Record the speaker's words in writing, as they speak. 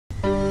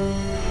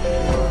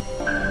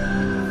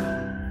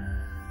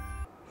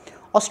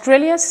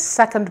Australia's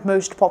second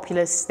most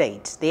populous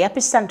state, the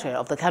epicenter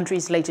of the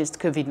country's latest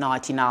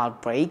COVID-19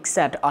 outbreak,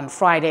 said on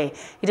Friday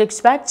it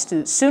expects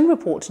to soon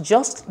report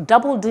just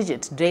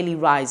double-digit daily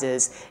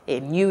rises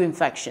in new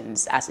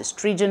infections as a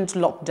stringent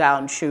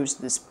lockdown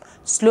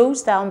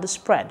slows down the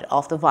spread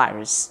of the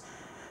virus.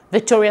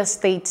 Victoria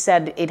State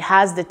said it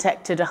has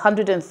detected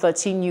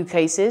 113 new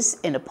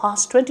cases in the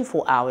past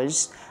 24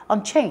 hours,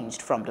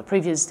 unchanged from the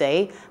previous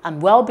day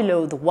and well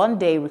below the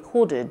one-day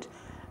recorded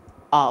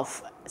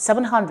of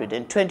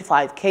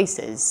 725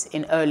 cases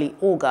in early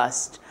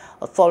August.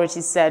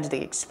 Authorities said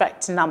they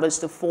expect numbers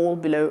to fall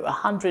below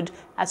 100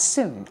 as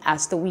soon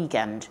as the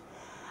weekend.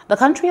 The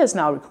country has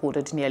now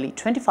recorded nearly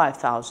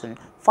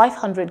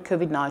 25,500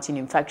 COVID-19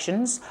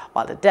 infections,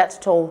 while the death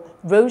toll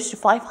rose to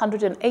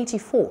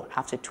 584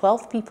 after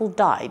 12 people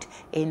died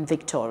in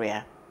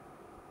Victoria.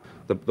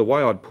 The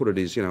way I'd put it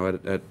is,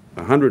 at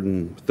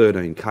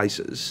 113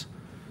 cases,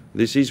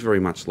 this is very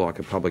much like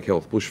a public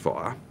health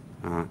bushfire.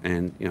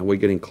 And we're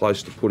getting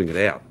close to putting it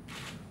out.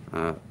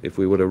 If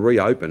we were to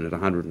reopen at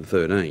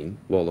 113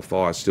 while the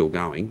fire's still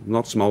going,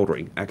 not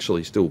smouldering,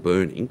 actually still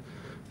burning,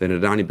 then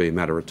it'd only be a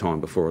matter of time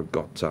before it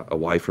got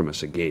away from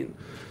us again.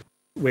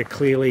 We're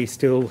clearly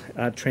still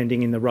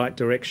trending in the right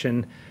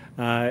direction.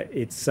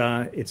 It's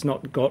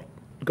not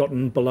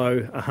gotten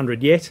below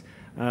 100 yet.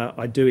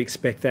 I do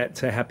expect that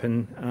to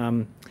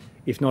happen,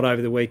 if not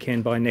over the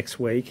weekend, by next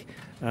week.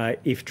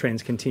 If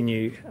trends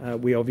continue,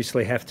 we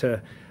obviously have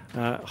to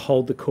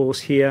hold the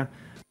course here.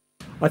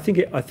 I think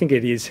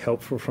it is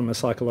helpful from a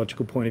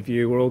psychological point of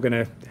view. We're all going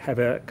to have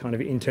a kind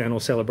of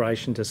internal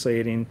celebration to see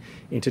it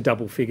into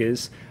double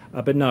figures.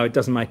 But no, it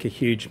doesn't make a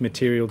huge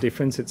material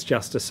difference. It's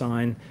just a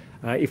sign,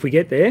 if we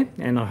get there,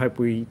 and I hope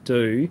we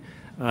do,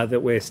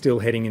 that we're still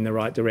heading in the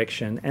right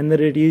direction, and that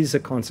it is a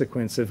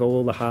consequence of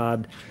all the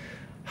hard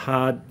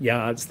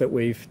yards that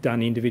we've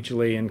done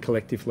individually and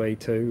collectively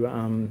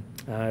to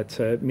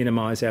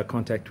minimise our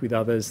contact with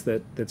others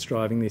that's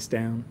driving this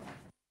down.